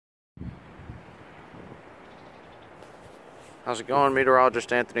How's it going?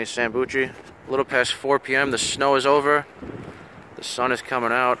 Meteorologist Anthony Sambucci. A little past 4 p.m. The snow is over. The sun is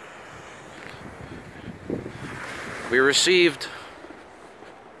coming out. We received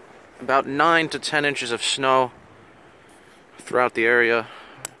about 9 to 10 inches of snow throughout the area.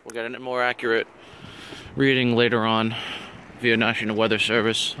 We'll get a more accurate reading later on via National Weather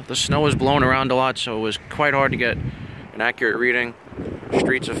Service. The snow was blown around a lot, so it was quite hard to get an accurate reading.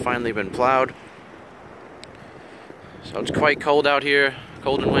 Streets have finally been plowed. So it's quite cold out here,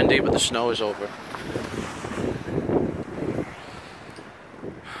 cold and windy, but the snow is over.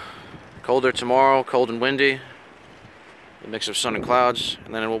 Colder tomorrow, cold and windy. A mix of sun and clouds,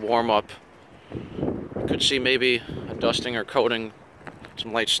 and then it will warm up. You could see maybe a dusting or coating,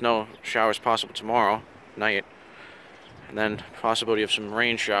 some light snow showers possible tomorrow night. And then possibility of some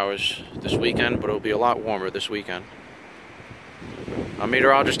rain showers this weekend, but it'll be a lot warmer this weekend. I'm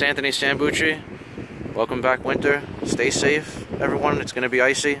meteorologist Anthony Sambucci. Welcome back, winter. Stay safe, everyone. It's going to be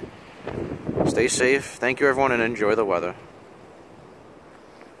icy. Stay safe. Thank you, everyone, and enjoy the weather.